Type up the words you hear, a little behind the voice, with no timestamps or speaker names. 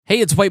Hey,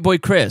 it's White Boy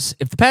Chris.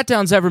 If the Pat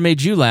Downs ever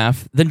made you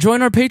laugh, then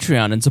join our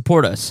Patreon and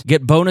support us.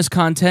 Get bonus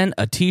content,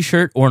 a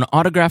t-shirt, or an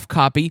autographed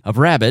copy of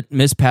Rabbit,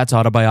 Miss Pat's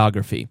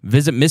autobiography.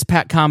 Visit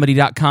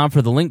MissPatComedy.com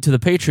for the link to the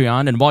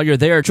Patreon, and while you're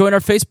there, join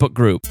our Facebook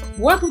group.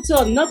 Welcome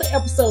to another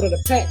episode of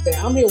the Pat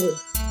Down. I'm here with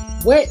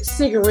Wet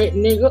Cigarette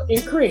Nigga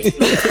and Chris.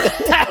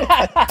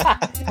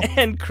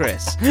 And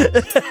Chris.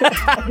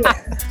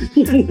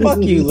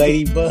 Fuck you,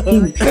 ladybug.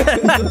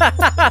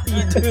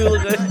 You do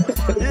look good.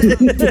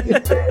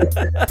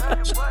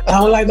 I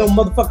don't like no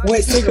motherfucking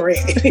wet cigarette.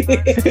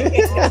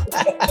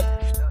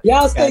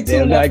 Y'all stay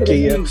tuned up for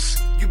the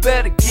news. You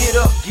better get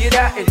up, get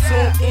out, and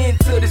tune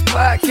into this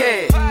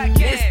podcast.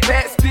 This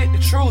Pat spit the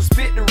truth,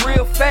 spit the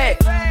real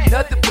fact.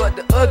 Nothing but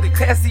the ugly,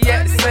 classy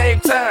at the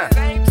same time.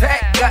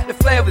 Pat got the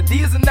flavor,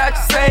 these are not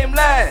your same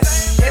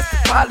lines. That's the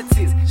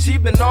politics, she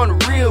been on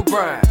the real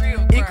grind.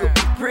 It could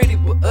be pretty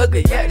but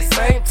ugly at the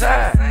same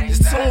time.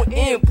 Just tune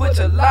in, put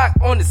your lock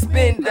on the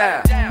spin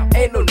down.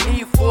 Ain't no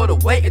need for the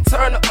wait and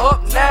turn it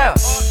up now.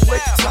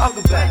 What you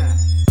talking about?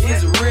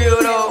 Is it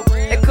real though?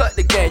 And cut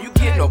the game, you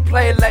get no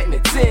play like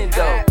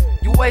Nintendo.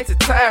 You wasted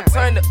time,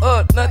 turn it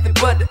up, nothing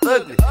but the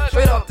ugly.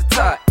 Straight off the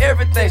top,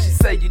 everything she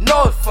say, you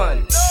know it's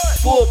funny.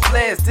 Full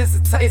blast, this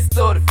a taste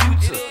of the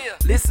future.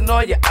 Listen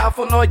on your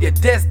iPhone, on your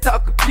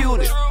desktop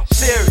computer.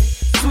 Share it,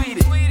 tweet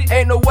it,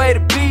 ain't no way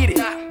to beat it.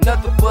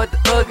 Nothing but the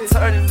ugly,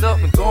 turn it up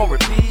and gon'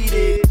 repeat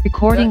it.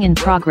 Recording in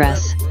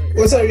progress.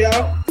 What's up,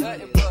 y'all?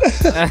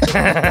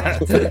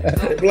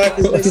 Black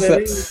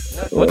is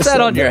What's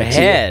that on your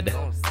head?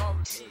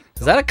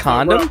 Is that a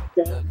condom?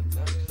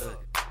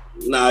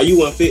 Nah, you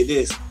won't fit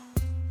this.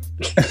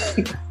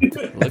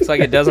 Looks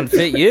like it doesn't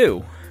fit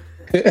you.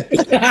 You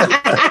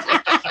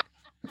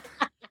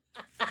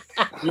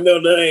know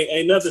there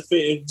ain't nothing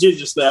fitting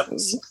ginger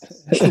snappers.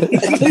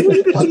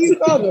 What you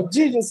call them?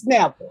 Ginger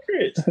snapper.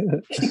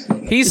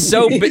 He's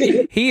so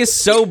big. He is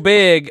so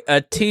big.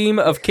 A team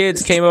of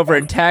kids came over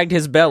and tagged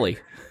his belly.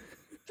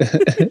 How'd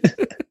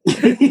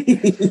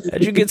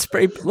you get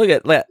sprayed? Look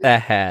at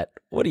that hat.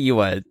 What are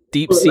you, a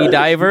deep sea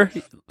diver?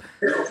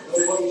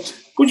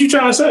 What you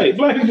trying to say?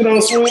 Black people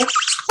don't swim.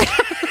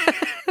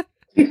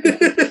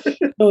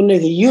 No,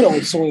 nigga, you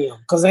don't swim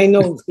because ain't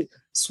no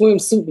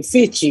swimsuit to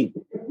fit you.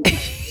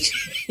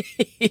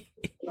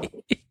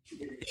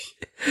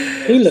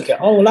 He looking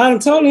old. I done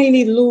told him he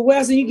need a little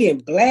West, you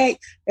getting black.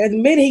 At the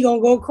minute, he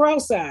gonna go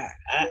cross-eyed.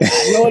 I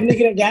know a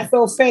nigga that got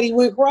so fat he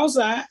went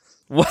cross-eyed.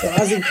 What? So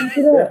I said, keep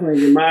it up.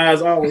 My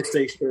eyes always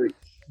stay straight.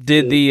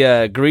 Did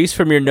the grease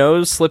from your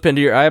nose slip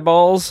into your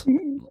eyeballs?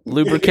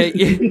 Lubricate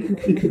you?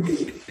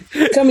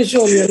 Come and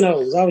show me your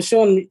nose. I was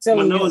showing him.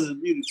 My nose is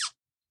beautiful.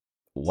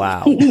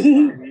 Wow.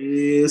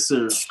 Yes,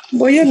 sir.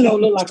 Boy, your nose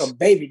look like a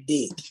baby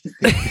dick.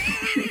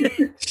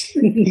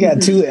 He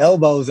got two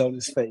elbows on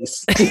his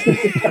face.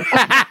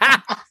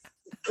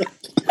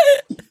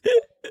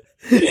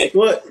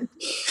 What?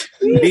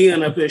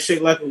 Dion up there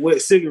shake like a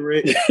wet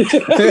cigarette.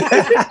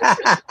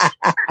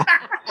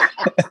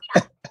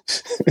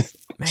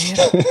 Man.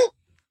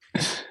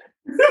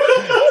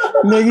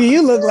 Nigga,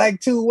 you look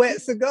like two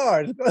wet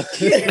cigars.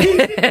 He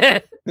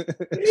said,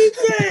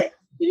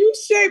 you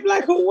shaped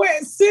like a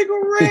wet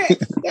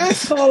cigarette.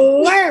 That's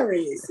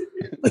hilarious.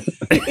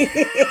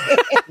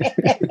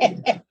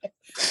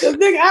 The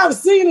nigga, I've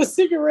seen a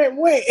cigarette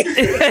wet.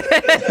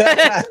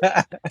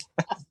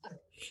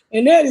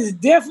 And that is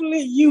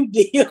definitely you,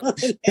 Dion.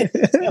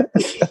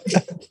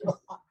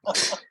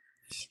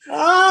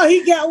 Oh,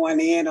 he got one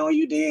in on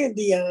you then,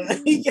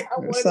 Dion. He got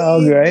one It's all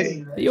in.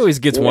 great. He always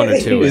gets one or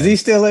two. Is he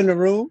still in the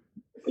room?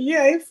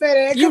 Yeah, he fat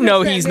ass. You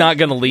know he's not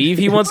going to leave.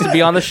 He wants to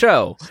be on the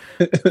show.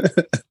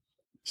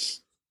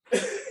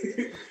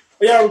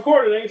 Y'all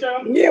recording, ain't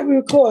y'all? Yeah, we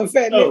recording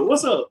fat Oh, nigga.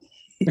 what's up?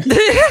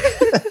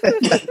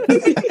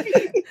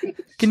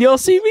 Can y'all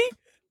see me?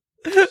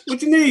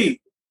 What you need?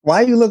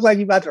 Why you look like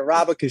you about to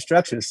rob a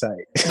construction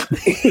site? But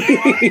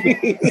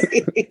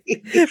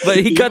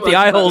he cut the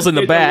eye holes in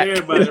the back.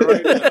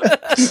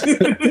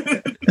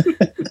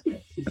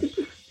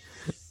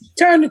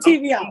 Turn the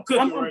TV off.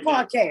 I'm on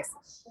podcast.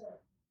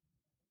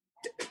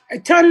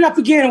 Turn it up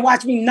again and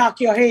watch me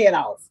knock your head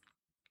off.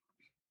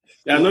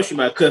 I know she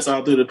might cuss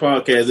all through the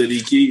podcast of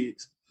these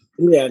kids.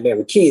 Yeah,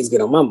 damn kids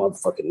get on my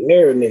motherfucking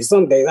nerve. And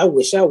some days I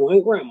wish I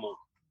wasn't grandma.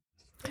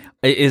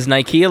 Is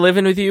Nikea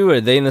living with you? Are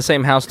they in the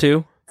same house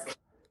too?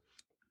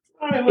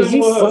 Is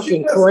he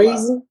fucking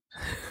crazy?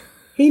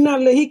 He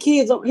not. He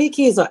kids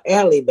are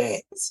alley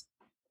bats.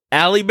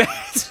 Alley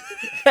bats?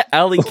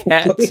 Alley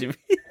cats?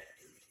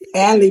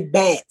 Alley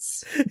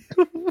bats.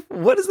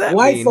 What does that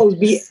mean?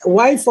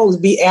 White folks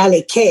be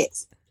alley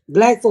cats.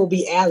 Black folks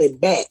be alley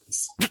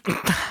bats.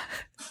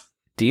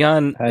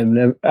 Dion,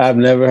 I've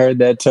never heard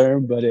that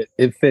term, but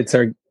it fits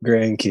our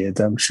grandkids,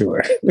 I'm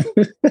sure.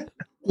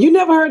 You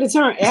never heard the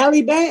term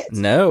alley bats?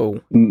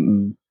 no.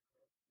 Mm-mm.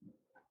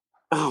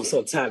 Oh, I'm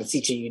so tired of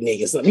teaching you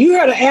niggas something. You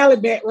heard of alley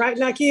bat, right,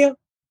 Nakia?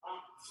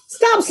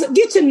 Stop!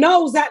 Get your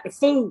nose out the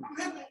food.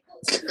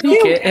 You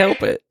can't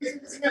help it.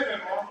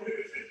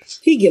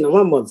 He getting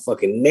on my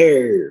motherfucking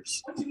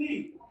nerves.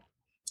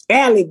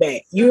 Alley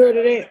bat. You heard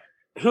of that?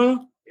 Huh?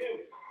 Yeah,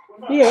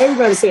 Yeah,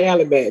 everybody say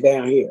alley back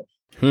down here.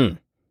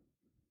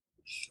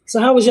 So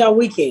how was y'all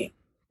weekend?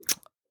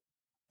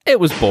 It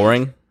was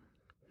boring.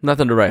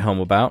 Nothing to write home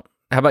about.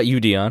 How about you,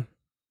 Dion?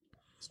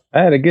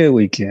 I had a good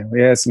weekend.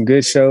 We had some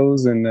good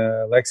shows in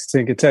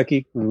Lexington,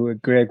 Kentucky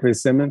with Greg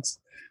Fitzsimmons.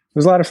 It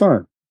was a lot of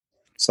fun.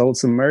 Sold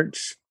some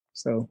merch.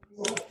 So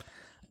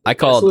I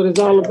called. That's what it's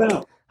all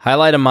about.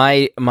 Highlight of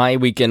my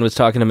weekend was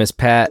talking to Miss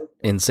Pat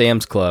in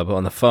Sam's Club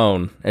on the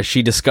phone as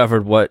she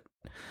discovered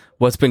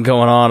what's been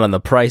going on the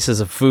prices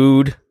of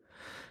food.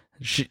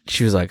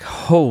 She was like,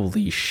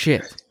 "Holy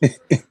shit!"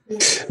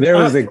 There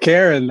was a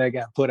Karen that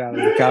got put out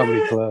of the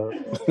comedy club.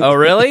 Oh,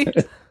 really?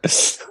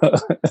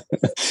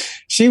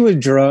 She was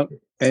drunk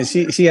and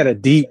she had a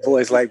deep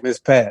voice like Miss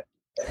Pat,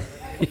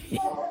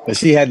 but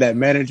she had that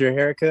manager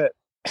haircut.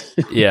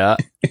 Yeah.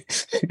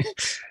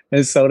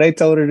 And so they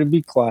told her to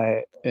be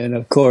quiet. And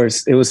of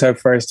course, it was her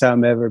first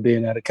time ever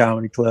being at a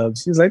comedy club.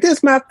 She was like, "This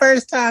is my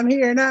first time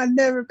here, and I've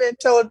never been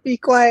told to be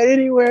quiet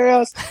anywhere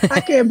else.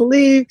 I can't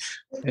believe."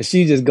 And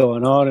she just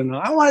going on and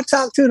on. "I want to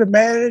talk to the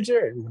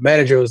manager." And the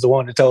manager was the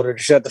one that told her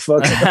to shut the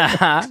fuck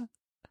up.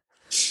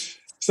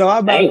 So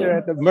I'm out there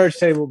at the merch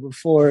table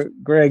before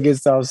Greg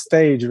gets off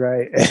stage,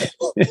 right?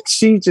 And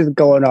she's just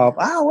going off.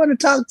 "I want to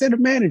talk to the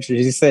manager,"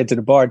 she said to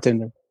the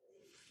bartender.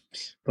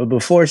 But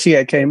before she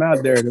had came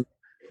out there,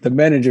 the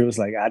manager was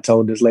like, "I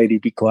told this lady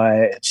be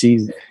quiet.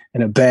 She's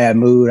in a bad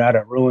mood. I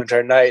done ruined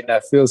her night, and I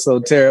feel so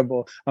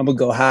terrible. I'm gonna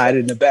go hide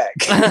in the back."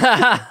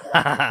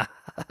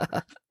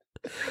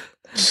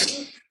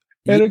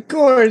 And of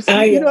course,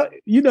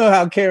 you know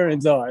how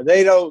Karens are.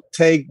 They don't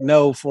take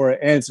no for an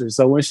answer.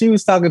 So when she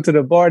was talking to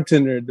the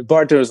bartender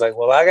was like,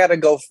 "Well, I got to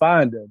go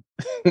find him."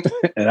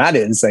 And I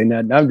didn't say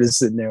nothing. I'm just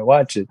sitting there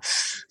watching.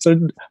 So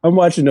I'm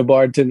watching the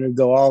bartender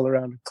go all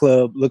around the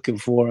club looking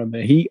for him.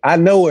 And I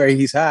know where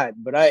he's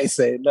hiding, but I ain't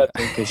saying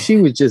nothing because she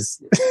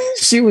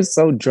was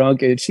so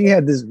drunk and she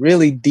had this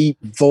really deep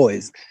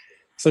voice.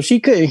 So she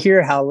couldn't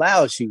hear how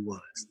loud she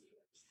was.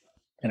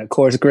 And of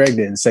course, Greg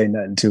didn't say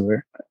nothing to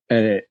her.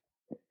 And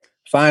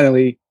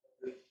finally,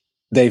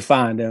 they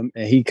find him,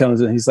 and he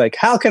comes in. He's like,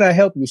 "How can I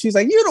help you?" She's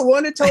like, "You're the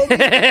one that told me."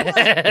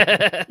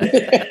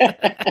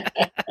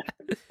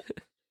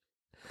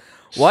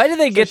 Why did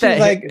they get that?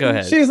 Like, go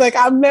ahead. She's like,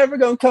 "I'm never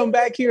gonna come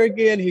back here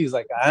again." He's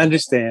like, "I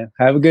understand.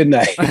 Have a good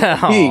night." He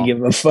didn't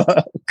give a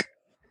fuck.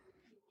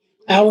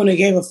 I wouldn't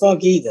give a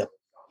fuck either.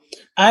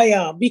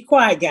 Be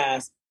quiet,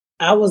 guys.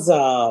 I was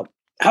at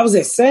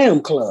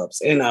Sam Clubs,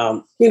 and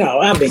I've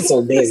been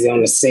so busy on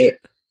the set,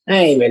 I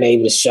ain't been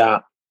able to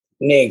shop.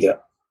 Nigga,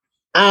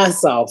 I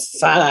saw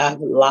 5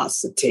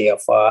 lobster tail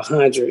for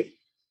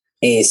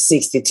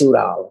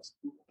 $162.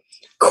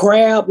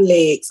 Crab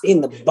legs in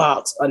the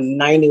box are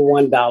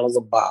 $91 a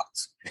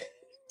box.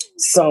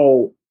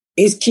 So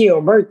it's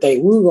Kill's birthday.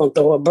 We were gonna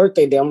throw a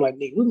birthday there. I'm like,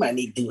 nigga, we might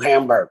need to do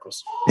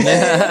hamburgers.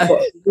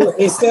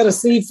 Instead of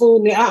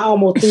seafood, I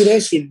almost threw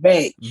that shit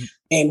back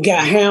and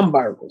got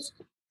hamburgers.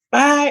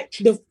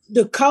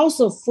 The cost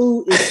of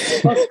food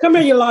is come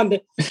here,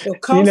 Yolanda. The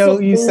cost of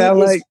food is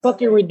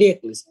fucking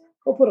ridiculous.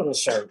 Go put on a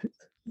shirt.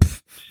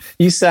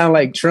 You sound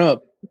like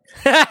Trump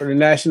for the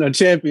national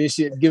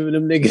championship, giving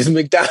them niggas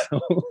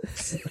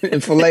McDonald's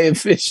and filet of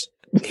fish.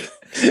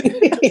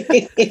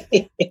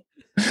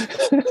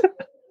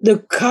 The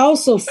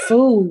cost of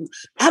food.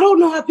 I don't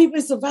know how people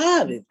are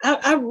surviving.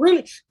 I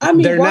mean,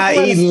 they're not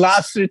eating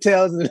lobster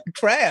tails and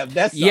crab.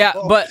 That's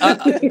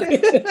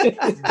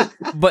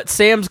but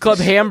Sam's Club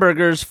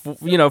hamburgers,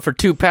 for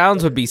 2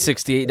 pounds would be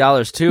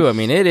 $68 too. I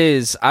mean, it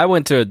is. I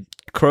went to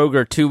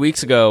Kroger 2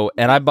 weeks ago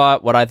and I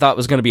bought what I thought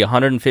was going to be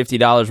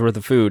 $150 worth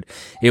of food.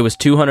 It was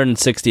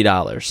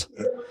 $260.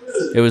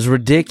 It was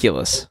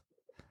ridiculous.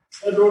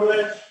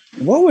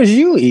 What was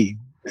you eating?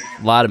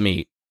 A lot of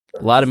meat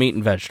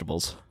and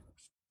vegetables.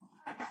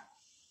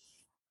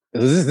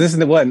 This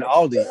wasn't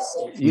Aldi's.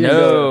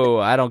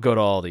 I don't go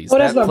to Aldi's. Oh,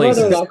 that's my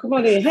brother-in-law. Come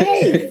on in.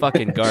 Hey,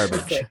 fucking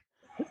garbage.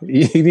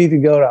 You need to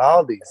go to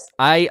Aldi's.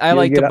 I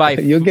like to buy.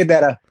 You'll get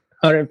that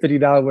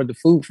 $150 worth of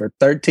food for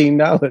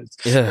 $13.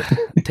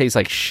 It tastes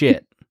like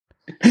shit.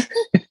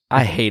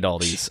 I hate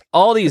Aldi's.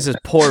 Aldi's is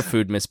poor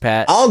food, Miss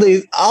Pat.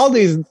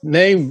 Aldi's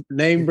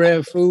name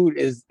brand food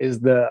is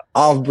the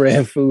off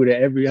brand food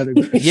at every other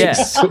grocery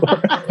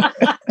store.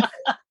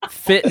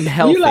 Fit and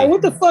healthy. You like,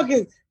 what the fuck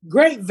is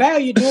Great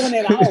Value doing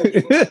at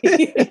Aldi?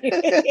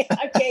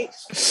 Okay,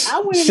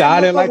 I went in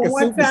shining like a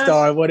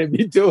superstar. What it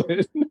be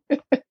doing?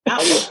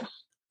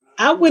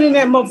 I went in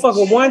that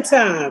motherfucker one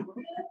time.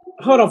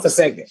 Hold on for a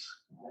second.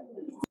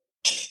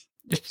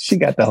 She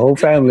got the whole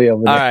family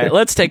over there. All right,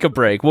 let's take a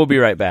break. We'll be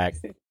right back.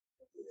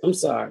 I'm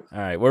sorry. All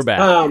right, we're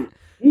back.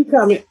 You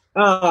coming?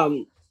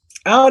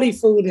 Aldi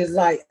food is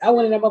like, I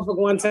went in that motherfucker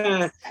one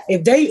time.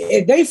 If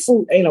they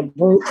food ain't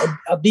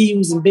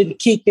abused and been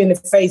kicked in the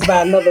face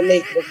by another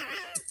nigga,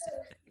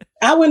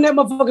 I went in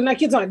that motherfucker and I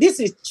kept on, this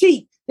is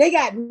cheap. They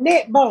got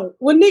neck bone.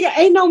 Well, nigga,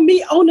 ain't no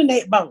meat on the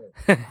neck bone.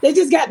 They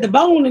just got the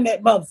bone in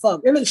that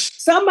motherfucker.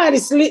 Somebody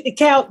slit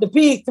the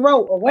pig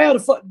throat or where the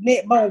fuck the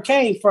neck bone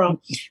came from,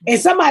 and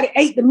somebody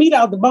ate the meat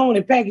out the bone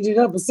and packaged it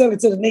up and sell it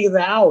to the niggas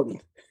at Aldi.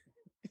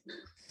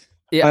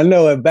 Yeah. I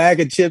know a bag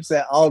of chips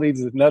at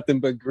Aldi's is nothing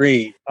but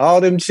green. All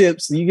them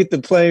chips, you get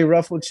the plain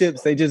ruffled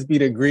chips, they just be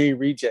the green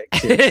reject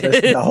chips.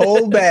 That's the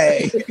whole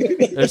bag.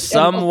 There's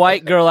some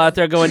white girl out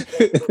there going, but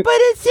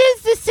it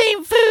says the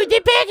same food. They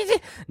package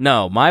it.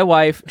 No, my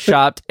wife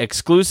shopped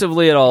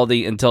exclusively at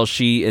Aldi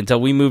until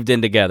we moved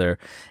in together,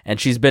 and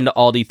she's been to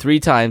Aldi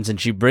 3 times,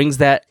 and she brings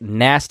that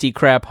nasty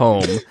crap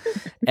home.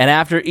 And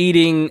after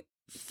eating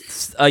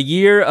a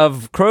year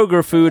of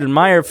Kroger food and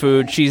Meijer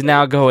food, she's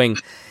now going,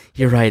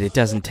 you're right, it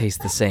doesn't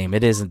taste the same.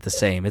 It isn't the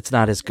same. It's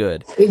not as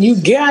good. You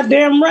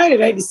goddamn right.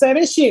 They say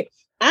that shit.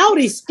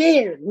 Audi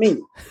scared me.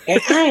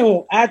 And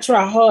I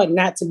try hard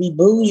not to be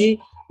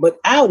bougie, but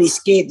Audi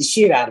scared the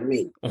shit out of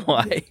me.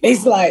 Why?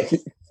 It's like,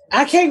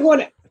 I can't go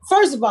in.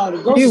 First of all, the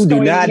grocery You store.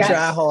 do not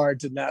try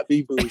hard to not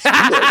be bougie. You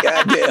a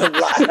goddamn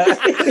lie.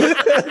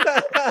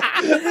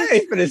 I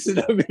ain't finna sit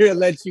up here and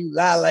let you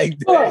lie like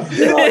that.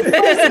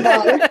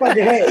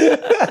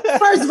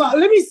 First of all,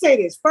 let me say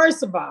this.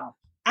 First of all,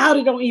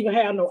 Audi don't even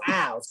have no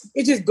aisles.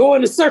 It just go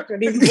in a circle.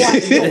 Then you walk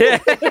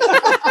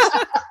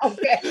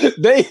Okay.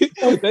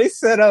 They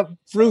set up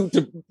fruit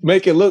to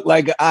make it look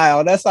like an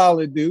aisle. That's all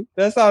they do.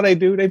 That's all they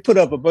do. They put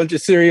up a bunch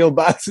of cereal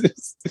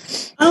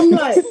boxes. I'm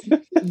like,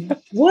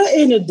 what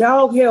in the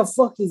dog hell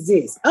fuck is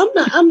this?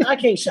 I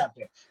can't shop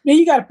there. Then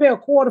you gotta pay a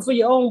quarter for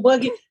your own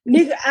buggy.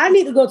 Nigga, I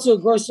need to go to a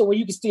grocery store where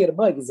you can steal the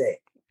buggies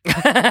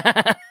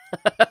at.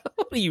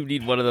 What do you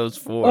need one of those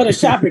for? Or the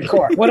shopping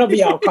cart, whatever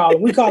y'all call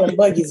them. We call them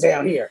buggies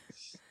down here.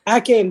 I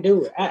can't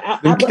do it.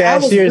 The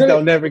cashiers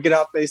don't never get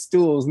off their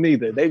stools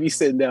neither. They be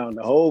sitting down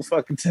the whole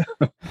fucking time.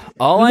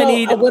 All I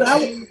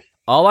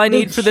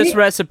need for this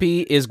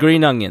recipe is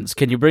green onions.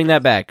 Can you bring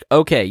that back?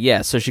 Okay,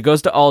 yeah. So she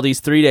goes to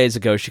Aldi's 3 days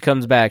ago. She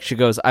comes back. She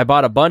goes, I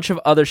bought a bunch of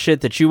other shit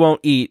that you won't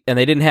eat, and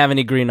they didn't have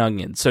any green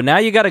onions. So now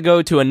you got to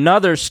go to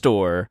another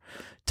store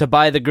to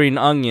buy the green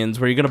onions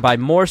where you're going to buy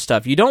more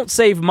stuff. You don't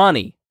save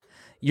money.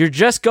 You're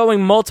just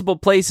going multiple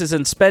places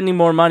and spending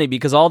more money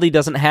because Aldi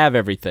doesn't have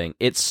everything.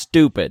 It's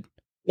stupid.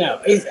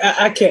 No,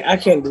 I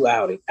can't do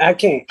Audi. I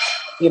can't,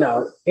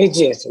 it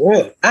just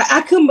really.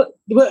 I couldn't,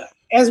 but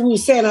as we were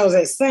saying, I was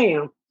at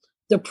Sam,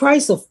 the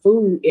price of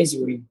food is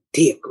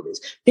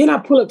ridiculous. Then I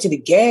pull up to the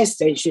gas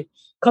station,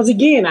 because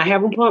again, I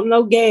haven't pumped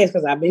no gas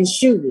because I've been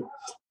shooting.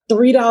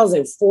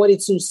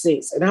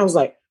 $3.42. And I was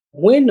like,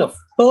 when the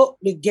fuck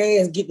did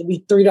gas get to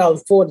be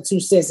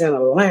 $3.42 in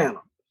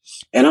Atlanta?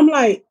 And I'm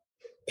like,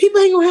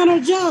 people ain't gonna have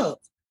no jobs.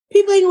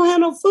 People ain't gonna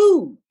have no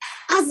food.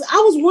 I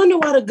was wondering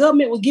why the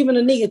government was giving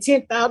a nigga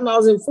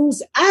 $10,000 in food.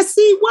 I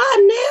see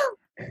why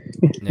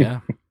now.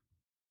 Yeah.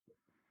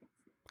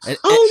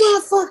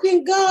 Oh my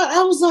fucking God.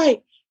 I was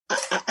like,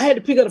 I had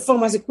to pick up the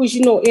phone. I said, Quis,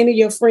 any of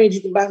your friends you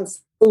can buy some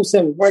food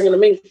and bring it to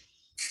me?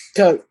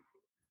 Because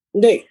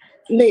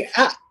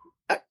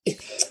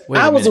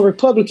I was a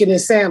Republican in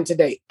Sam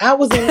today. I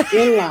was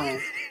in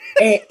line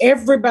and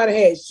everybody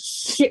had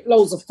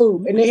shitloads of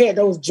food. And they had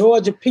those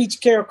Georgia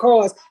Peach Care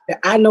cards that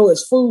I know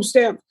is food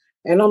stamps.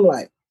 And I'm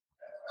like,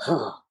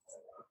 huh.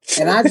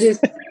 And I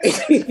just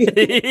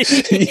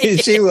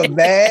she was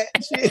bad.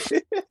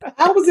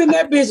 I was in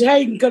that bitch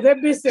hating because that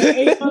bitch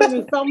said $800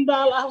 and something.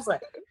 I was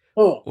like,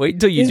 oh. Wait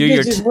until you do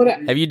your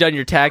have you done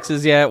your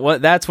taxes yet?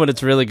 That's when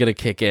it's really gonna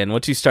kick in.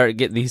 Once you start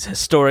getting these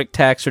historic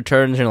tax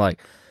returns, you're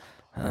like,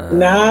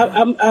 nah,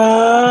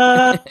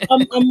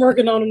 I'm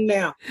working on them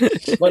now.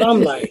 But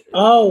I'm like,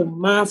 oh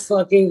my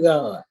fucking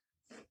God.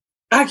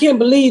 I can't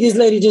believe this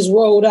lady just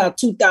rolled out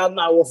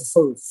 $2,000 worth of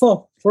food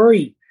for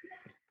free.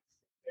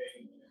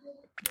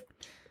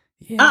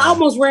 Yeah. I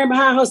almost ran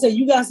behind her and said,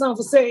 you got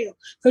something for sale?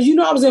 Because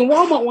I was in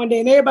Walmart one day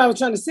and everybody was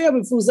trying to sell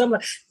me food. So I'm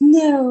like,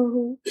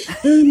 no.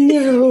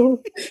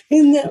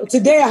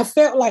 Today I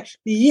felt like,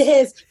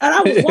 yes. And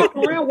I was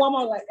walking around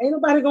Walmart like, ain't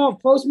nobody going to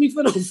approach me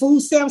for no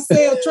food stamp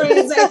sale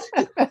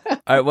transaction. All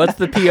right, what's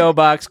the P.O.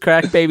 box?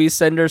 Crack baby,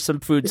 send her some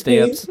food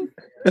stamps.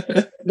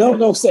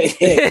 Don't say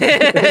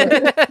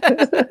that.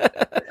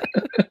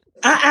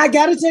 I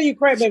got to tell you,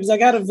 Crack Babies, I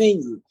got a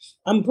venue.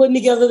 I'm putting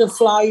together the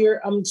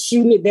flyer. I'm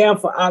shooting it down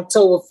for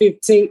October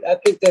 15th. I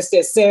think that's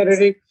that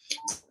Saturday.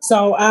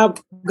 So I'm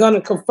going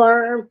to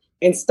confirm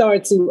and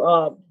start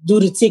to do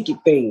the ticket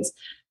things.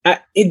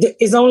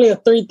 It's only a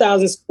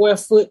 3,000 square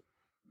foot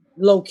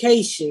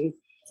location.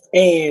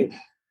 And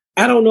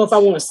I don't know if I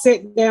want a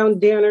sit down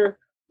dinner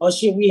or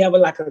should we have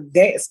a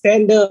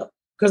stand up,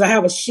 because I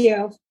have a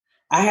chef.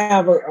 I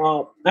have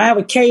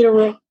a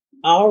caterer.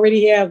 I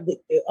already have the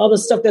other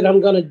stuff that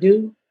I'm going to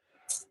do.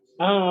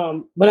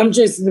 But I'm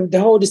just, the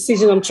whole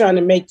decision I'm trying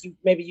to make,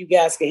 maybe you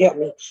guys can help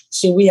me.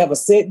 Should we have a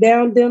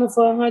sit-down dinner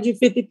for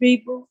 150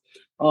 people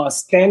or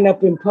stand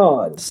up and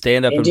party?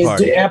 Stand up and just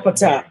party. Do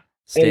appetite.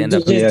 Stand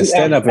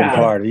up and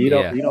party. You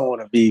don't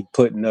want to be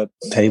putting up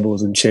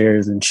tables and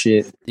chairs and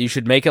shit. You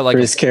should make it like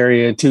Chris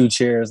carrying 2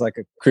 chairs like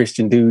a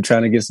Christian dude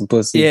trying to get some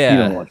pussy. Yeah. You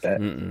don't want that.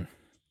 Mm-mm.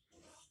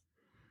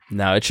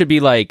 No, it should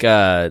be like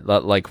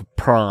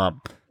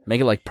prom.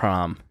 Make it like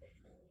prom.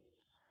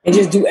 And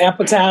just do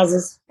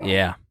appetizers.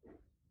 Yeah.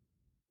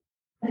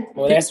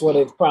 Well, that's what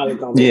it's probably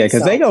going to be. Yeah,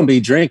 because they're going to be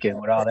drinking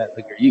with all that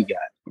liquor you got.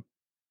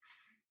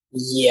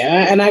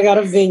 Yeah, and I got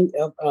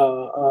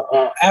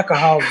a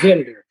alcohol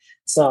vendor.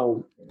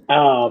 So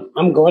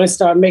I'm going to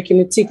start making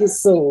the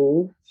tickets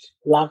soon.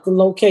 Lock the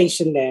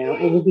location down,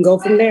 and we can go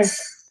from there.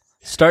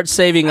 Start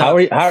saving up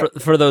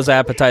for those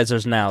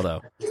appetizers now,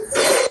 though.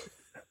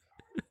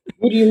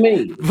 What do you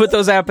mean? Put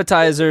those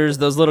appetizers,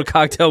 those little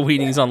cocktail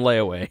weenies on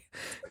layaway,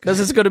 because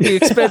it's going to be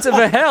expensive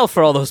as hell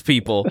for all those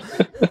people.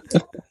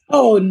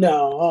 Oh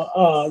no,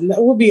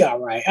 we'll be all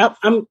right.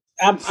 I'm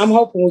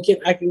hoping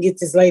I can get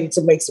this lady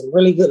to make some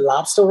really good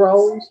lobster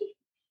rolls.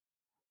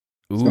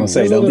 I was gonna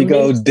say, don't be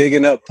go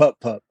digging up pup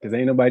because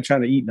ain't nobody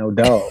trying to eat no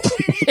dog.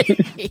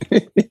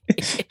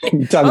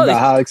 You talking about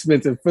how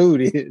expensive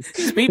food is.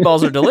 These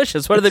meatballs are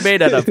delicious. What are they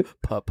made out of?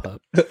 Pup.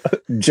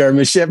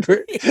 German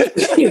Shepherd.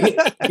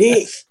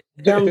 Dick.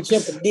 German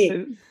Shepherd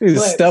dick.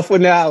 Stuff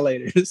with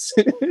annihilators.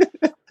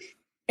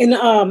 And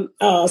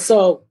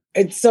so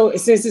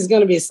since it's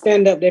gonna be a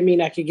stand-up, that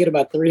means I could get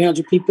about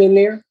 300 people in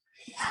there.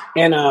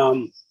 And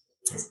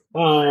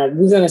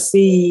we're gonna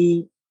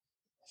see.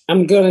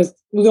 We're gonna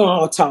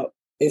all talk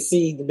and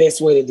see the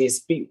best way to get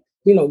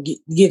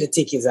the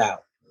tickets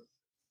out.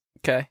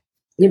 Okay.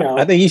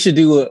 I think you should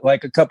do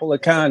a couple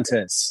of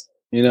contests.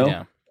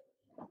 Yeah.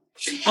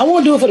 I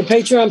won't do it for the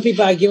Patreon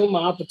people. I give them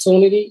an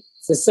opportunity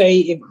to say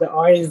if the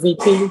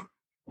RSVP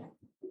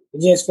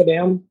just for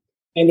them,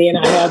 and then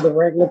I have the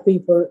regular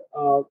people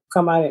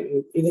come out.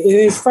 It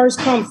is first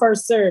come,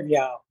 first serve,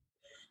 y'all.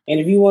 And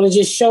if you want to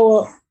just show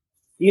up,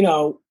 and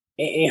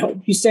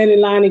hope you stand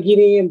in line and get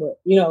in, but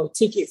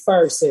ticket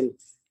first, and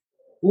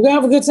we're gonna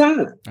have a good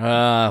time.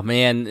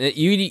 Man,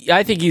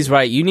 I think he's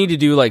right. You need to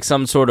do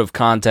some sort of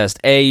contest.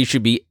 You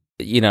should be,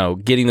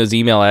 getting those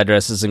email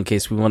addresses in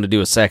case we want to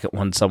do a second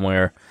one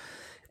somewhere.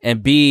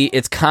 And B,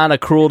 it's kind of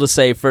cruel to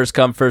say first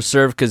come, first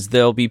serve because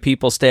there'll be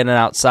people standing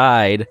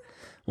outside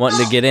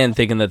wanting to get in,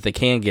 thinking that they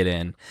can get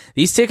in.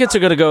 These tickets are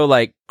going to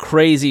go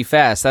crazy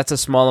fast. That's a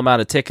small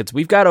amount of tickets.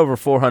 We've got over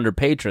 400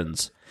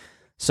 patrons.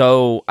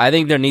 So I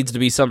think there needs to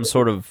be some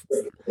sort of,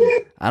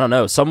 I don't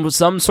know,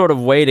 some sort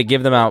of way to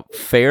give them out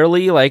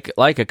fairly, like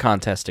a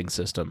contesting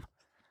system.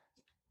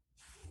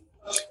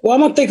 Well,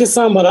 I'm going to think of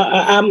some, but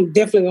I'm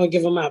definitely going to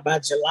give them out by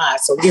July.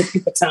 So give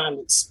people time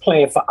to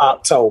plan for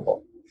October.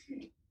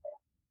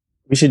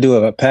 We should do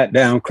a pat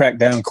down, crack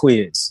down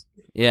quiz.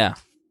 Yeah.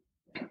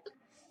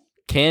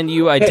 Can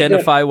you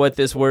identify what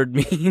this word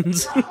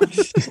means?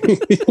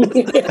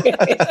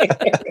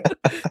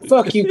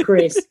 Fuck you,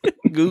 Chris.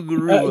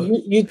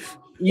 Googaroo.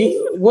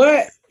 You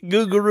what?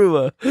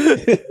 Googaroo.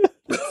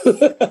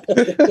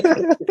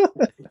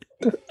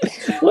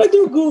 What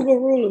do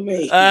Googaroo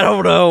mean? I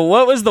don't know.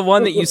 What was the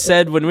one that you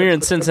said when we were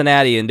in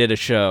Cincinnati and did a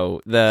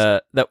show?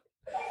 That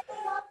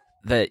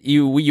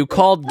you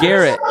called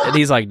Garrett and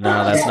he's like,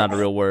 no, that's not a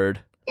real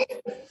word.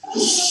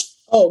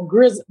 Oh,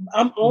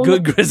 I'm on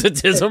good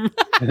grizzatism.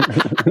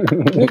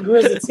 Good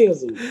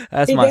grizzatism.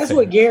 That's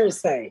what Garrett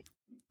say.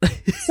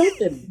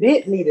 Something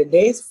bit me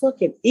today. It's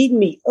fucking eating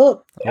me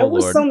up. I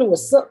wish something would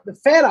suck the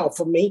fat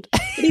off of me.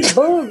 These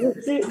bugs and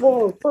shit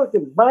want to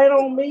fucking bite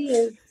on me.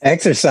 And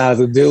exercise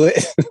will do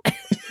it.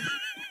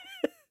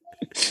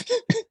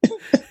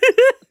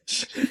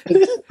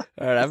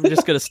 All right, I'm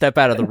just gonna step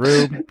out of the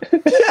room.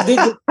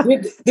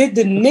 Did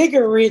the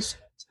nigger rich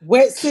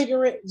wet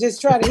cigarette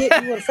just try to hit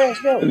you with a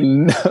fast go?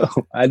 No,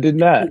 I did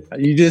not.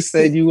 You just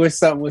said you wish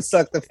something would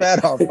suck the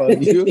fat off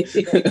of you.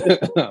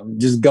 I'm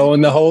just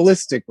going the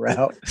holistic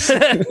route.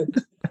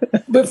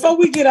 Before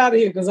we get out of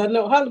here, because I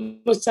know how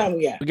much time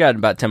we got. We got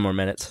about 10 more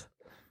minutes.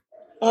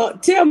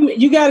 Tell me,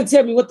 you got to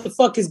tell me what the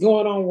fuck is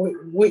going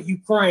on with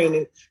Ukraine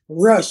and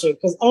Russia,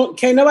 because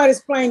can't nobody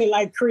explain it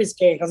like Chris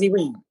can, because he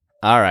read.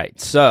 All right,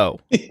 so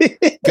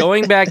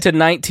going back to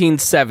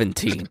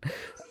 1917,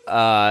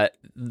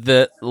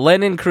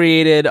 Lenin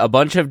created a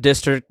bunch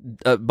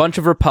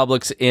of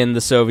republics in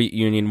the Soviet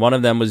Union. One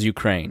of them was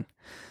Ukraine,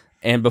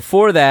 and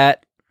before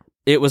that,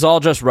 it was all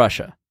just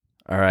Russia.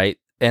 All right,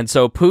 and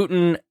so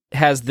Putin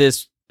has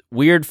this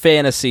weird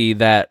fantasy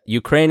that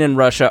Ukraine and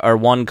Russia are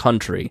one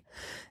country,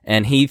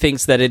 and he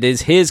thinks that it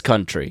is his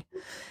country.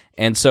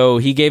 And so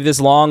he gave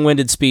this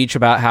long-winded speech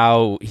about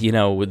how,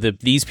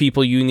 these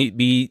people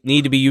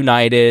need to be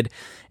united,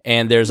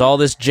 and there's all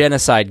this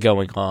genocide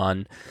going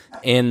on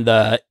in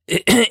the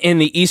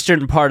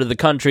eastern part of the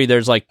country.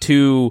 There's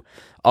two,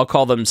 I'll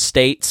call them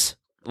states,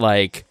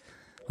 let's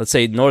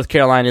say North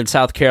Carolina and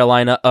South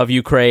Carolina of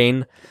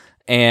Ukraine,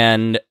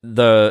 and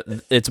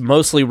it's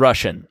mostly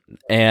Russian.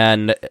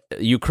 And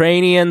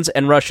Ukrainians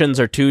and Russians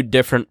are two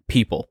different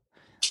people,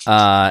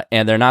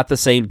 and they're not the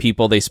same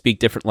people. They speak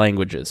different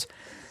languages.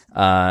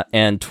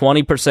 And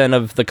 20%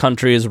 of the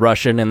country is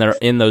Russian, and they're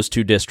in those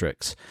two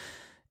districts.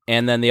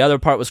 And then the other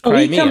part was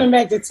Crimea. He coming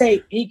back to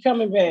take. He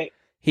coming back.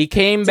 He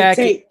came back,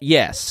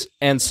 yes.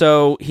 And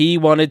so he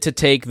wanted to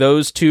take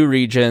those two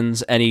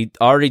regions, and he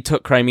already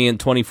took Crimea in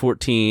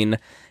 2014.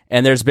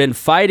 And there's been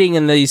fighting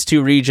in these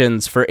two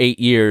regions for 8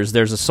 years.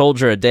 There's a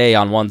soldier a day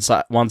on one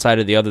side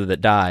or the other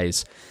that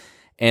dies.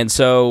 And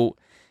so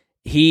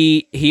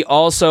He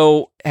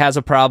also has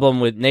a problem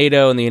with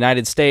NATO and the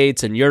United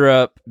States and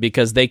Europe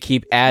because they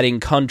keep adding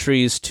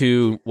countries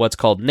to what's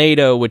called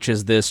NATO, which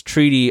is this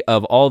treaty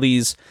of all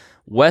these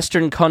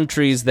Western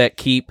countries that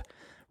keep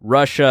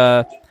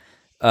Russia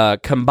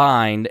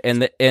combined,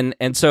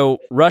 and so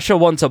Russia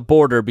wants a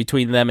border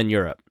between them and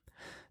Europe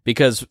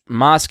because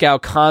Moscow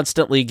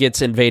constantly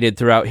gets invaded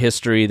throughout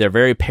history. They're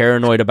very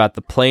paranoid about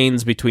the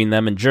planes between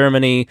them and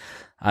Germany.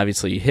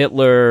 Obviously,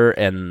 Hitler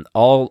and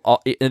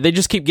all they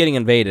just keep getting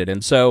invaded.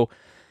 And so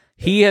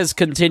he has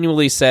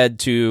continually said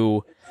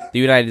to the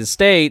United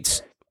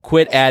States,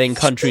 quit adding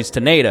countries to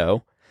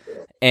NATO.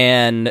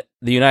 And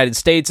the United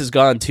States has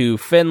gone to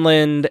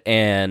Finland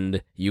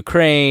and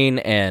Ukraine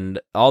and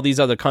all these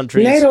other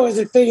countries. NATO is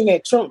the thing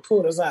that Trump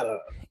pulled us out of.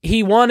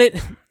 He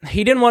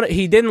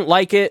didn't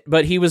like it,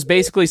 but he was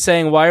basically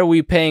saying, why are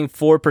we paying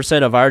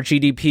 4% of our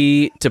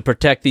GDP to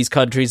protect these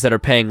countries that are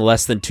paying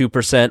less than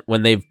 2%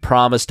 when they've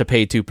promised to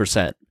pay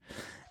 2%?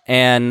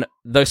 And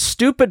the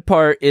stupid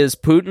part is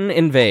Putin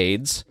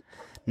invades.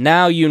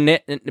 Now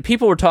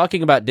people were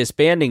talking about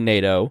disbanding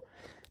NATO.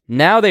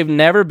 Now they've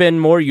never been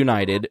more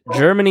united.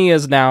 Germany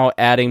is now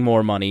adding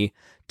more money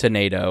to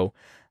NATO.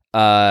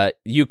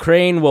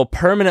 Ukraine will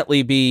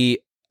permanently be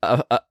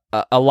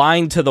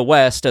aligned to the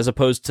West as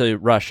opposed to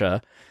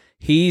Russia.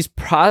 He's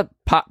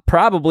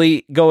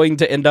probably going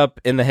to end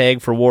up in The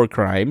Hague for war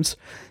crimes.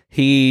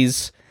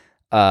 He's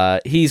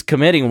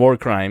committing war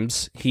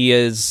crimes. He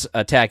is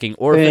attacking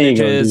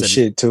orphanages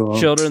and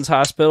children's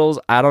hospitals.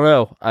 I don't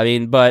know. I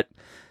mean, but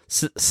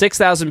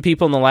 6,000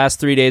 people in the last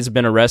 3 days have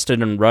been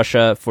arrested in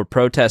Russia for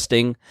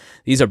protesting.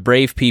 These are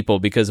brave people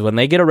because when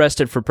they get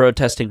arrested for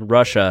protesting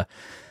Russia,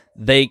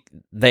 they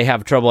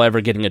have trouble ever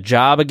getting a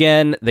job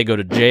again. They go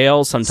to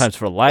jail, sometimes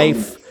for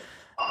life.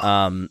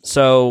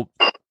 So,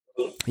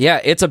 yeah,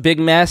 it's a big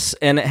mess,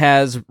 and it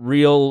has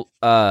real...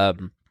 I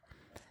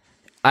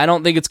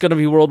don't think it's going to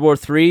be World War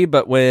III,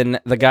 but when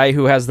the guy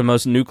who has the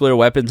most nuclear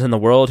weapons in the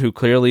world, who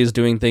clearly is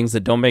doing things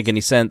that don't make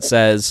any sense,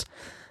 says,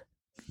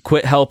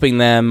 quit helping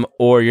them,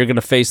 or you're going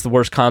to face the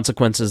worst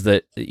consequences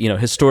that,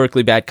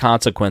 historically bad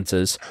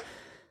consequences,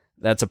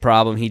 that's a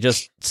problem. He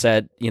just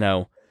said,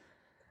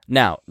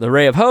 Now, the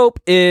ray of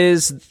hope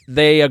is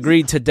they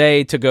agreed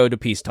today to go to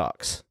peace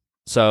talks.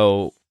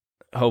 So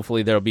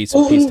hopefully there'll be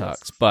some peace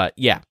talks. But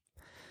yeah.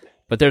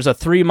 But there's a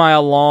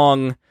 3-mile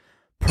long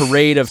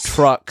parade of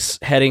trucks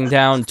heading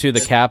down to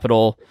the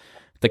Capitol.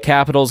 The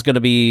Capitol's going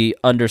to be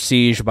under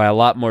siege by a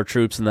lot more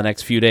troops in the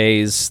next few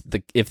days.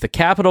 If the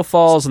Capitol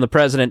falls and the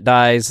president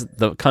dies,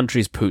 the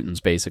country's Putin's,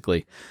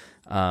 basically.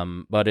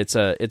 But it's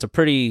a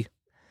pretty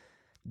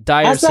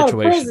dire situation. I saw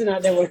the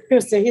president that was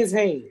pissed in his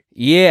hand.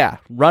 Yeah,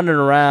 running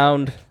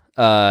around.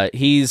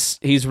 He's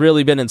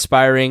really been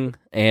inspiring,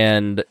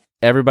 and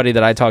everybody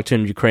that I talk to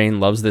in Ukraine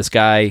loves this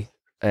guy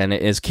and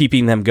is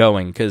keeping them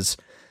going because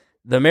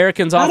the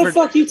Americans offered... How the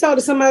fuck you talk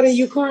to somebody in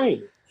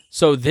Ukraine?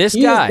 So this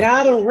you guy... You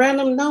just dialed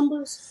random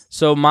numbers?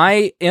 So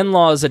my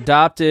in-laws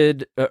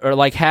adopted,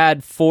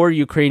 had 4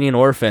 Ukrainian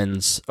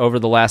orphans over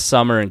the last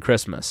summer and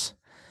Christmas.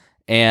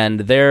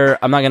 And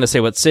I'm not going to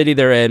say what city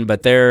they're in,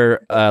 but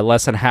they're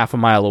less than half a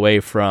mile away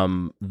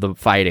from the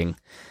fighting.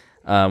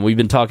 We've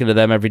been talking to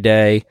them every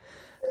day,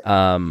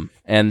 and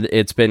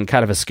it's been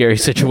kind of a scary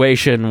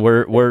situation.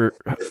 We're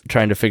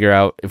trying to figure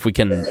out if we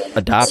can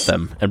adopt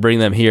them and bring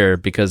them here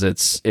because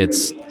it's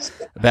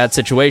a bad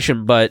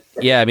situation. But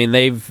yeah, I mean,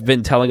 they've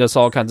been telling us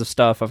all kinds of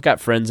stuff. I've got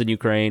friends in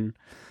Ukraine.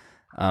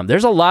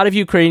 There's a lot of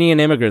Ukrainian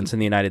immigrants in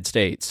the United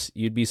States.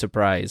 You'd be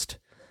surprised.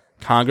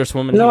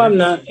 Congresswoman. No, here. I'm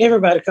not.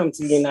 Everybody comes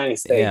to the United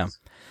States. Yeah.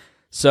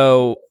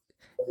 So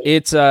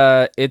it's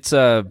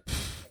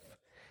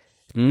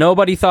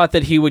nobody thought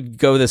that he would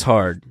go this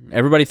hard.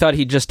 Everybody thought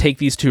he'd just take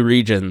these 2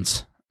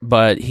 regions,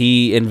 but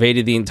he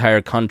invaded the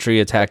entire country,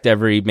 attacked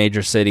every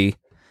major city.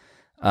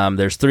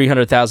 There's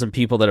 300,000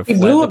 people that have fled the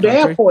country. He blew up the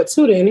airport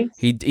too, didn't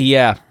he?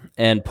 Yeah,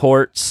 and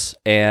ports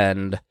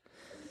and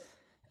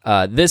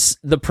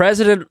the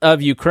president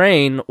of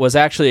Ukraine was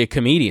actually a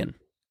comedian.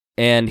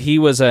 And he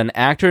was an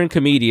actor and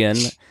comedian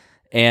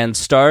and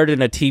starred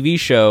in a TV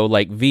show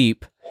like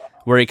Veep,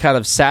 where he kind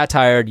of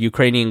satired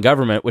Ukrainian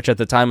government, which at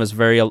the time was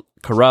very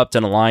corrupt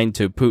and aligned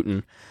to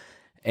Putin,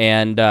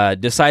 and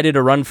decided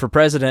to run for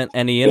president,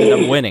 and he ended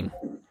up winning.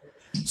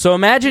 So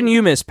imagine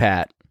you, Miss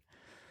Pat,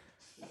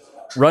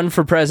 run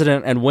for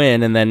president and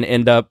win, and then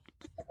end up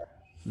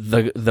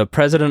the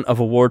president of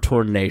a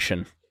war-torn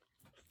nation.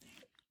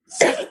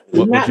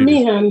 Not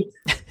me, honey.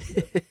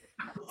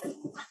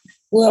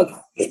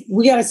 Well,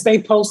 we got to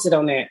stay posted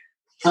on that.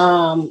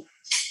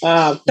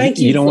 Thank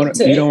you. You don't want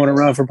to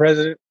run for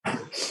president?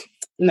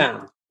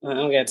 No, I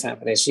don't got time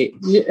for that shit.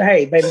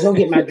 Hey, baby, go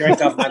get my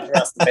drink off my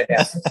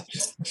dresser.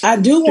 I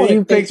do want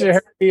to picture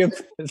her being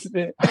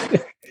president.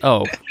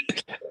 Oh,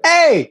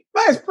 hey,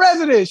 vice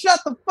president,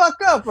 shut the fuck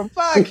up for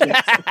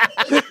podcast.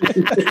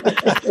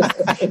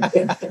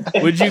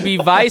 Would you be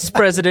vice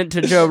president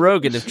to Joe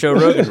Rogan if Joe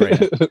Rogan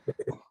ran?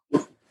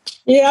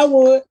 Yeah, I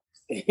would.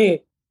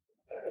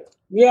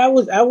 Yeah, I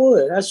would.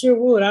 I sure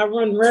would. I'd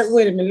run right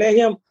with him and let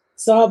him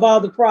solve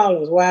all the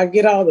problems while I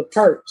get all the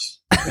perks.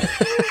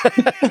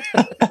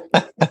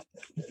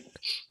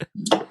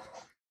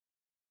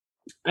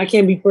 I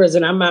can't be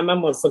president. I'm my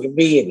motherfucking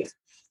business.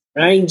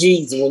 I ain't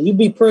Jesus. When you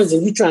be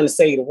president, you trying to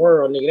save the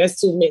world, nigga.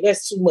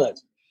 That's too much.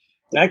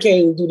 I can't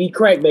even do these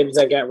crack babies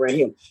I got right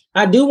here.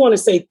 I do want to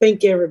say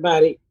thank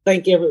everybody.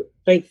 Thank to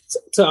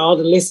all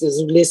the listeners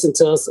who listen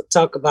to us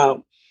talk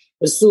about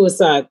the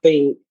suicide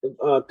thing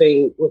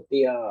with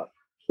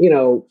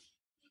the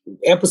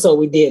episode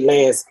we did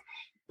last.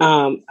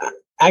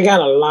 I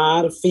got a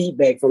lot of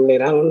feedback from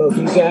that. I don't know if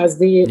you guys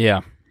did.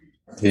 Yeah.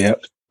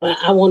 Yep.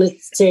 I want to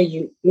tell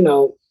you,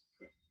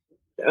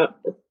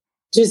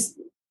 just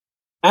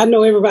I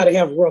know everybody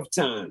have a rough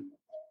time,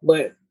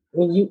 but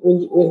when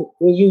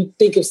you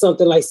think of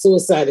something like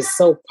suicide is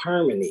so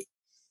permanent,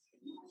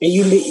 and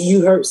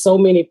you hurt so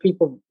many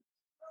people,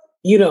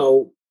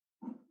 when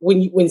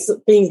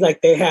things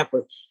like that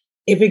happen,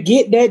 if it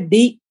get that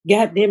deep,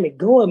 goddamn it,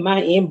 go in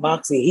my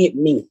inbox and hit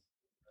me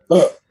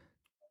up.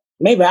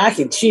 Maybe I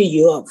can cheer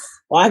you up,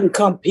 or I can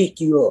come pick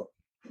you up.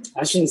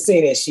 I shouldn't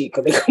say that shit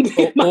because they come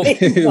pick my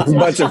A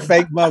bunch of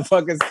fake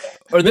motherfuckers.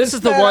 Or this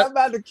is the one. I'm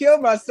about to kill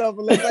myself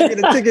unless I get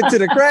a ticket to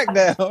the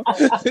crackdown.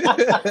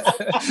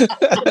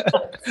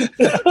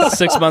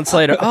 6 months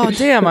later. Oh,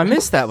 damn, I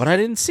missed that one. I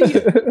didn't see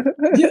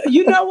it.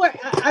 You know what?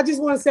 I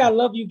just want to say I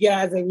love you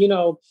guys, and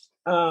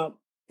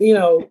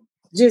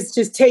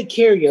just take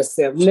care of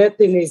yourself.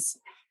 Nothing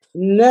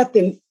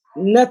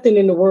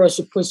in the world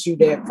should push you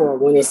that far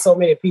when there's so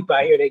many people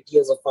out here that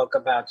gives a fuck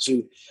about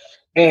you.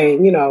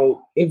 And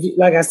if you,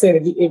 like I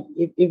said,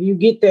 if you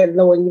get that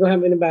low and you don't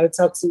have anybody to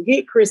talk to,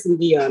 get Chris and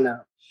Dion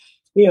up,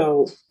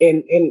 and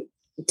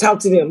talk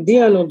to them.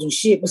 Dion don't do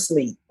shit but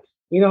sleep.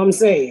 You know what I'm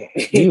saying?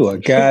 You a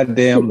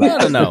goddamn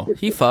liar. No,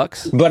 he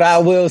fucks. But I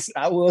will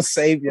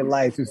save your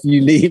life if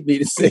you need me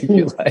to save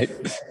your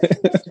life.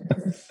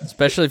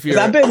 Especially if you're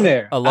I've been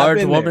there. A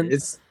large woman.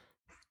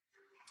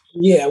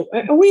 Yeah,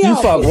 you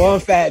fuck one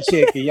fat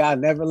chick and y'all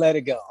never let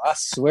it go. I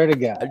swear to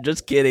God. I'm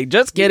just kidding.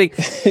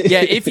 Yeah,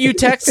 if you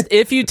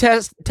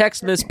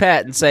text Miss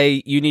Pat and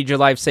say you need your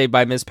life saved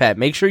by Miss Pat,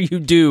 make sure you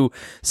do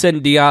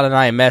send Dion and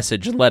I a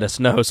message and let us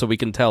know so we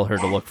can tell her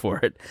to look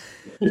for it.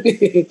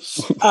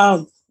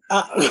 So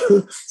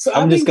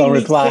I'm just gonna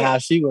reply how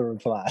she would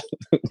reply.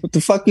 What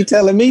the fuck you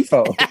telling me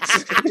for?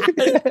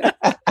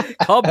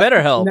 Call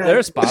BetterHelp. They're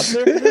a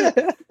sponsor.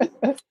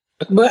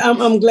 But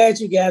I'm glad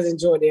you guys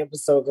enjoyed the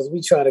episode because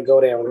we try to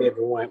go there with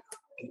everyone.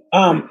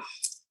 I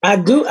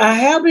have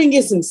been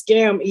getting some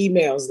scam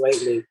emails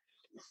lately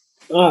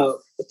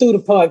through the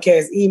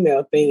podcast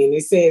email thing, and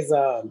it says,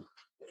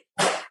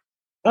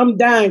 "I'm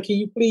dying. Can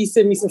you please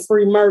send me some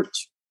free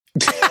merch?"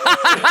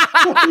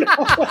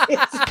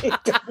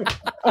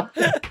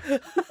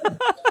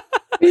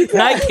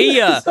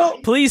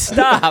 Ikea, please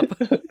stop.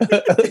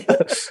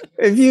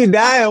 If you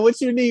dying, what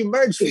you need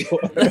merch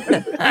for?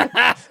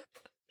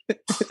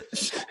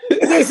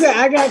 They said,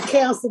 I got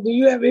canceled. Do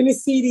you have any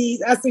CDs?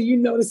 I said,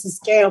 this is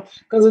scam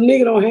because a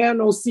nigga don't have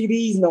no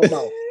CDs no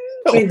more.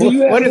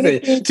 What is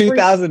it,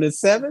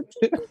 2007?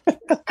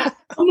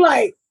 I'm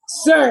like,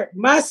 sir,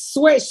 my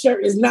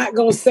sweatshirt is not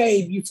going to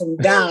save you from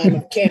dying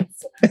of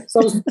cancer.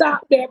 So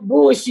stop that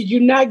bullshit. You're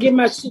not getting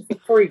my shit for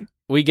free.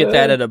 We get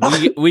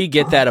that we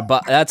get that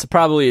that's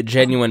probably a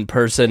genuine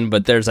person,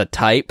 but there's a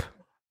type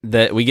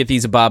that we get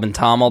these at Bob and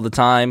Tom all the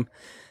time.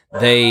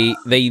 They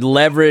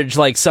leverage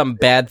like some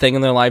bad thing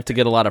in their life to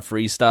get a lot of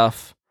free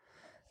stuff,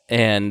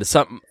 and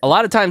a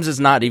lot of times it's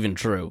not even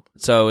true.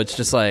 So it's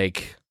just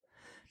like,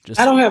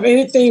 I don't have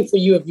anything for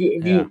you if you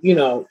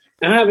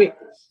I have it.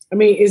 I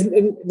mean, is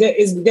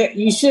that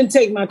you shouldn't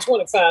take my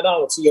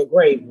 $25 to your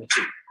grave with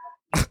you.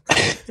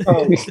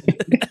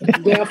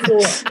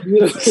 Therefore,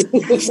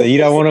 so you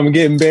don't want them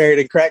getting buried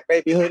in crack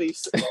baby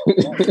hoodies.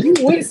 You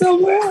went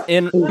somewhere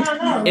in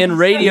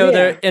radio.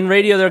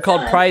 They're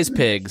called prize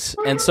pigs,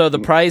 and so the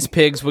prize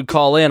pigs would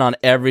call in on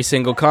every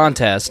single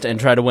contest and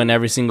try to win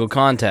every single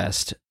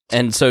contest.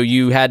 And so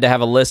you had to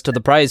have a list of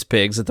the prize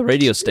pigs at the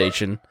radio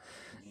station,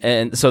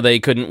 and so they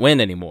couldn't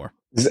win anymore.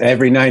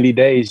 Every 90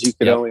 days, you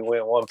could only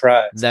win one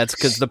prize. That's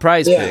because the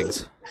prize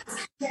pigs.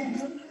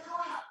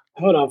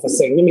 Hold on for a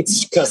second. Let me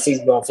cuss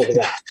these motherfuckers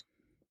out.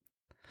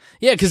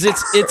 Yeah, because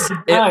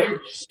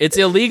it's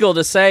illegal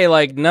to say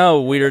like,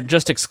 no, we're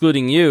just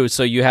excluding you,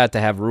 so you have to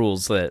have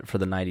rules that for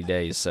the 90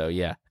 days. So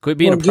yeah, quit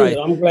being I'm glad.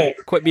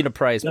 Quit being a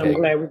prize pig. I'm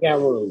glad we got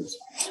rules.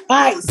 All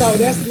right, so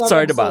that's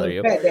sorry to bother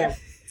you.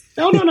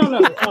 No.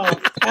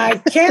 I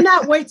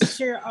cannot wait to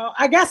share.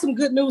 I got some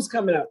good news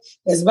coming up.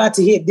 It's about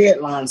to hit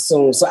deadline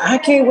soon, so I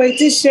can't wait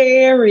to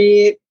share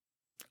it.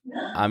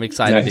 I'm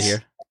excited to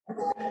hear.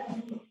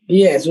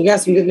 Yes, we got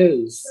some good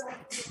news.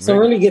 Some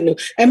really good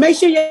news. And make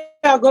sure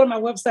y'all go to my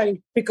website and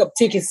pick up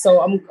tickets.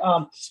 So I'm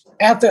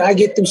after I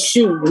get through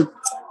shooting,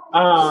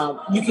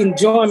 you can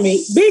join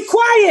me. Be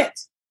quiet.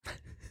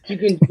 You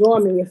can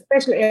join me,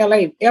 especially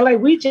LA. LA,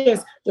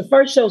 the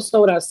first show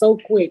sold out so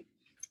quick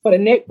for the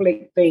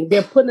Netflix thing.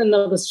 They're putting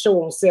another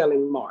show on sale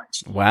in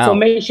March. Wow. So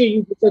make sure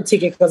you get your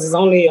ticket because there's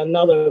only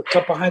another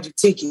couple hundred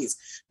tickets.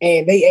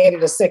 And they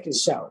added a second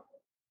show.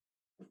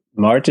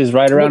 March is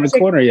right around the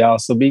corner, y'all.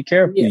 So be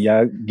careful.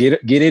 Y'all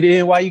get it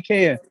in while you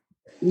can.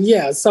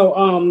 Yeah. So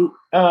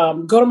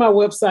go to my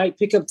website,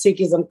 pick up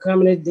tickets. I'm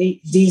coming to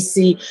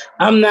DC.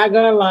 I'm not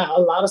gonna lie, a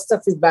lot of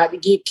stuff is about to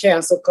get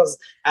canceled because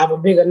I have a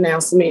big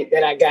announcement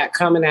that I got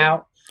coming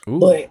out. Ooh.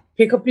 But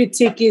pick up your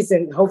tickets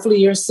and hopefully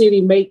your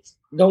city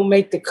don't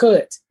make the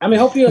cut. I mean,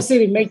 hopefully your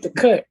city make the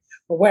cut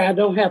for where I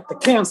don't have to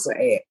cancel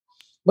at.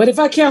 But if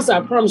I cancel,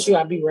 I promise you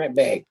I'll be right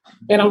back.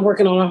 And I'm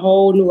working on a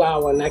whole new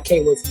hour and I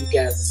can't wait for you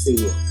guys to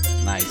see it.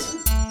 Nice.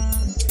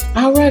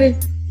 All righty.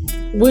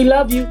 We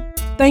love you.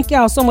 Thank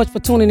y'all so much for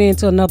tuning in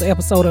to another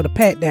episode of The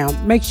Pat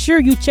Down. Make sure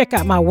you check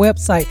out my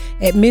website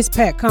at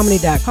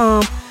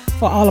MissPatComedy.com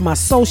for all of my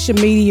social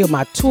media,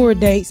 my tour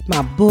dates,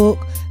 my book.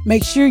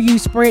 Make sure you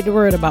spread the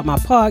word about my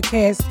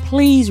podcast.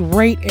 Please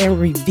rate and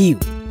review.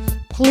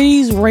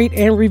 Please rate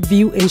and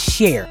review and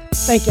share.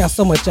 Thank y'all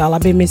so much, y'all.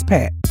 I've been Miss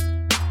Pat.